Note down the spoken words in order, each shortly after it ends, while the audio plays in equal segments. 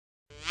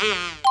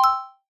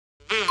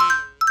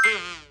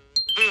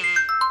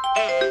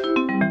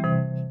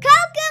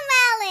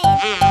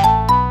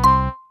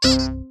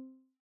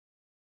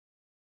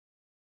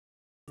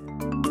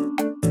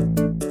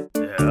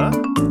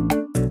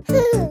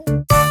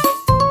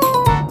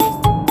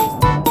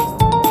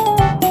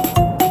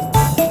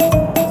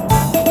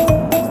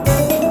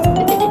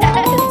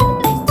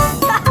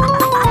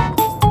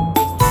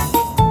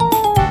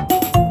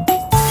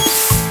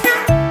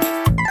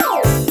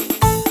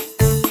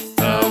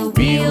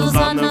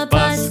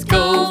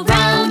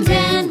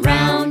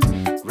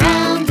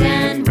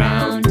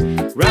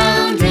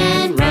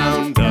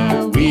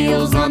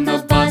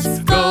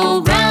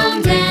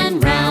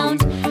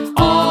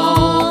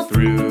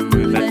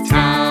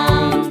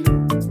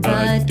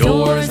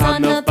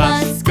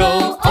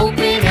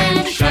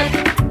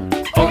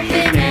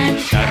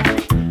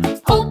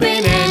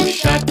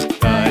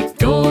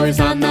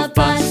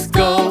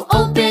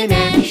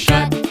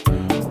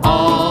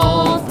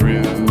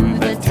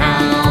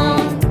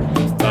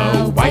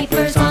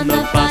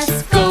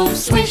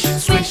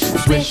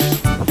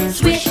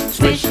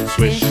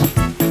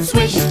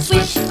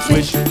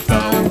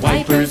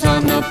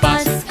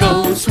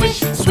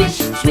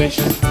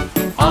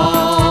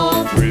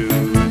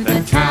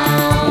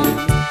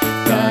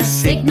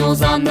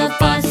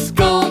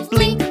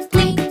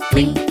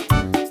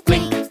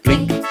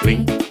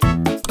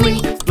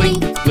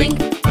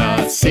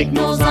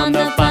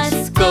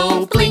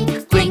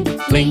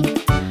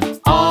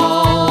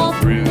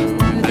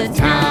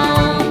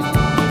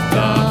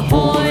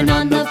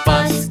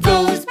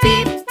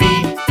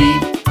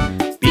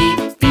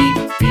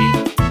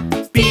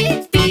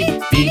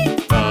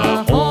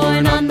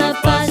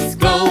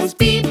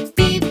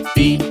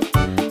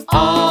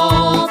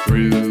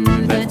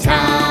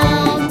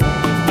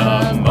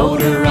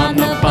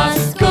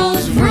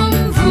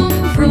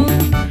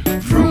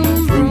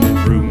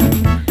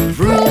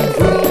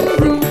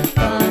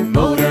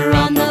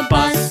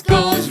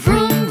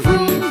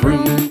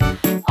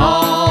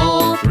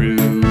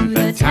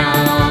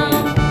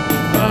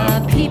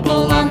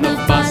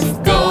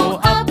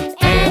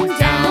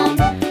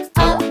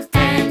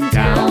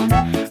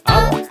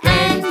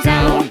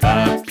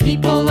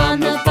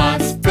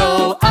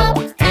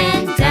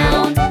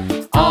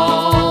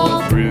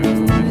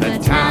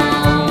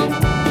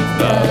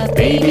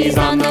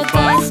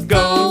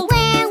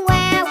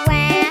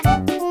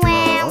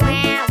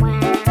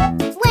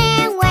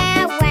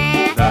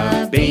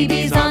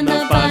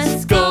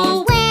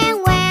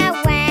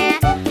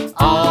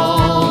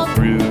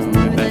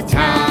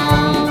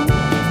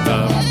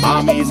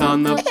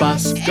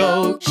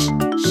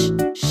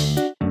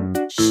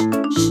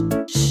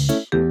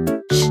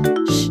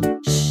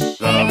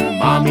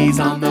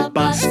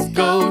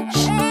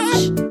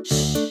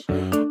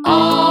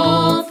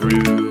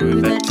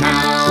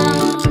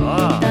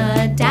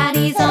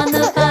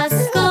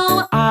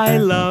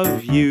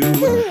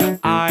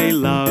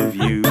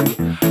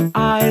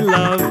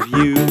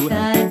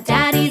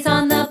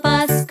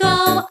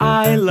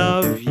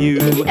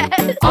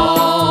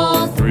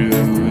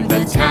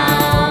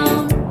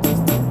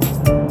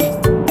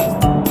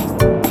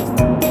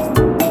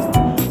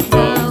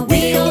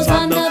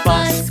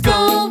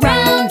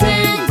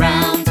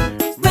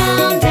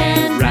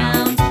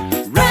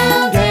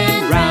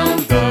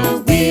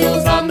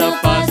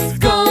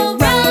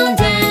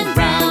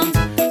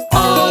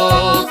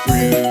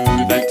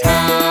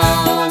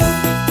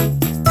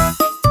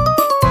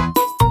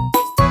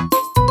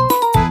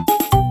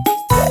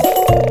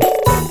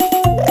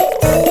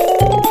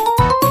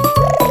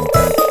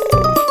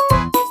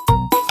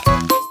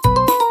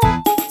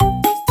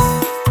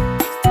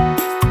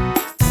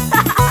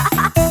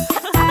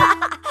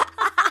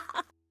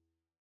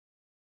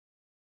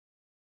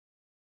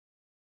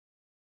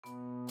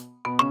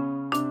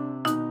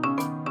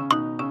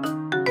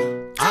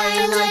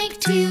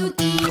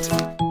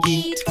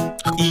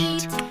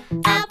Eat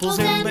apples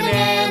and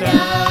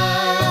bananas.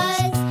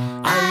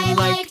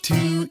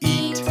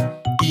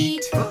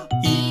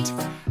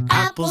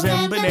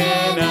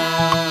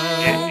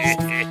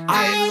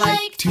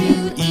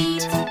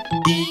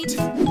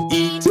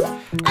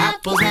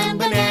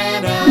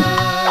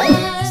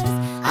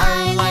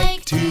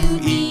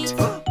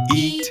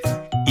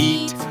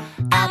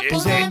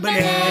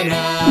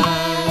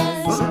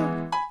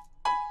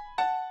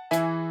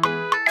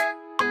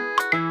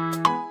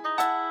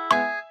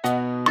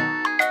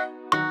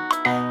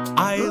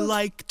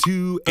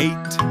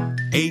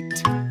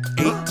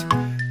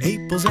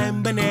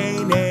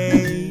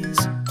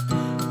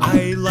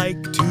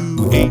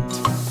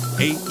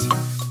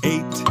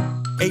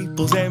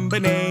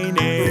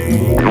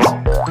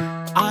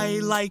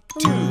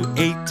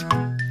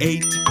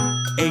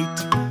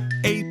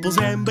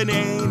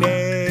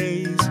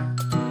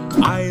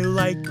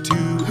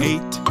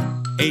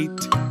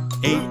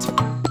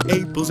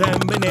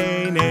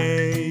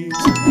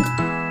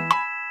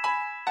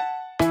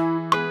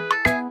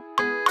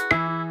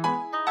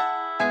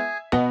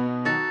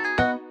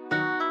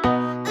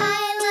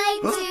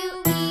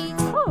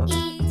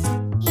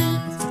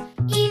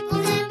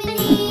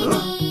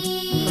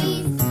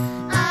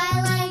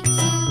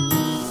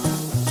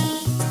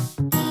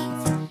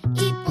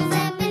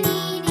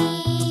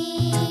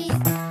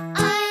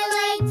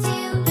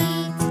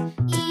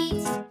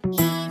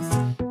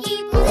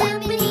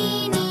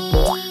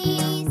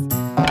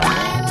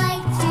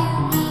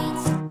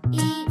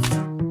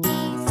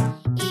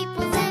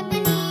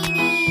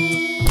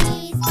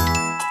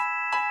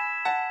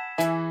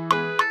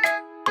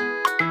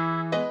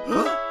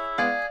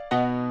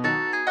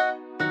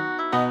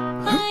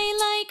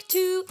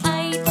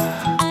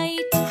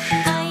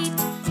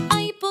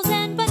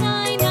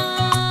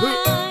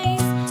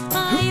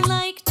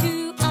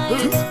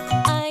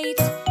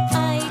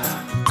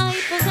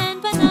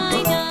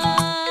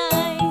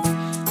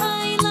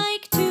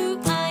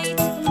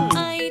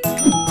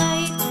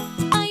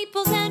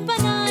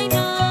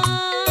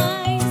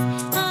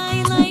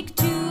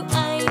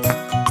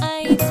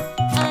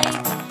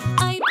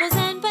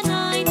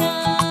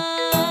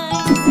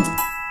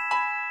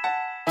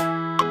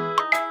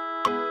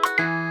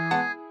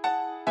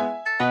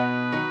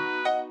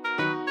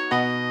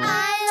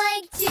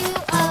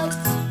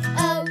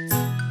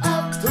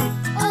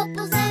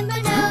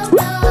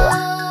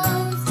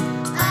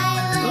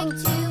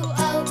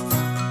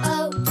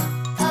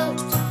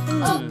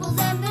 Opals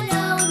and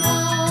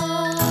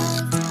bananas.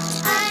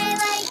 I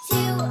like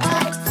to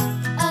oat,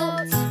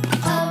 oat,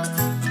 oat.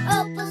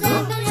 Opals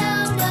and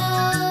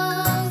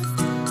bananas.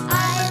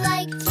 I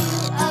like to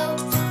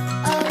oat,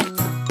 oat,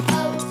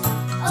 oat.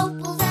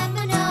 Opals and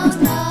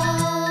bananas.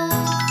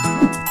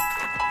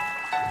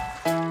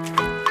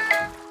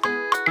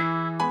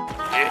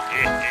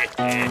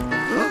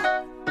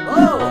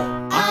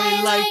 I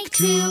like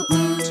to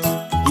oot,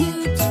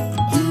 oot,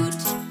 oot.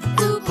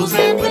 Opals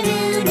and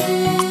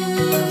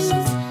bananas.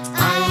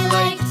 I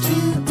like to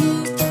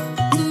oot,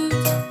 oot,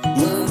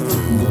 oot.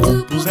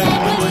 Opals and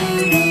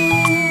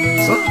bananas.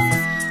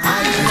 I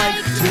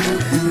like to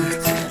oot,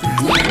 oot,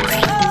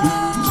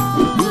 oot.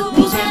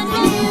 Opals and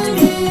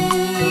bananas.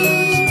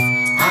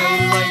 I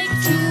like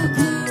to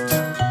oot,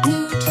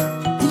 oot,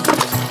 oot.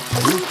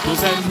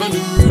 Opals and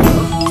bananas.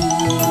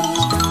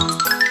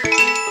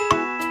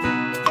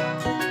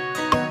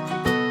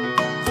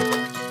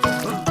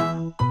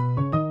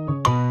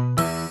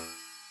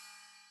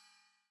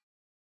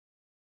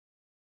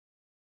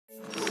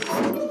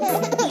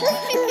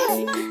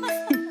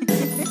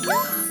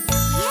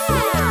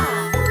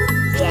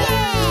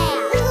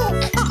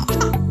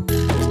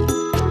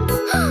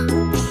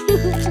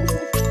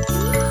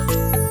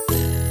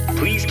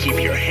 Please keep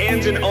your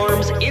hands and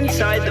arms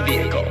inside the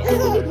vehicle.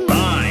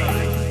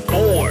 5,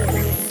 4,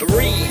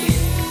 3,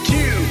 2,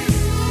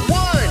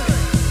 1,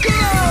 go!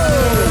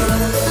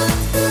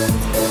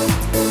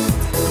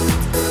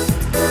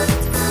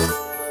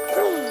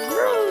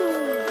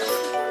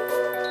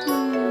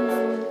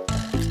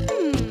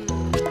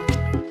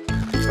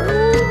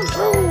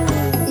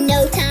 No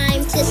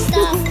time to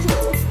stop.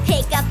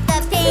 Pick up the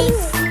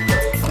pace.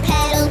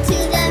 Pedal to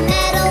the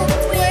metal.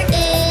 We're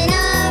in a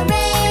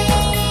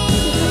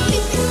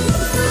race.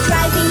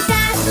 Driving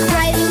fast,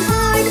 driving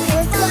hard.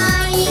 We're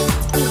flying.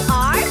 We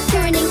are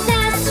turning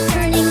fast,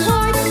 turning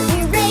hard.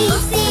 We're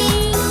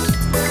racing.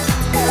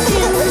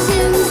 Zoom,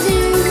 zoom,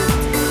 zoom.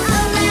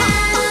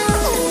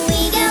 Around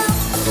we go.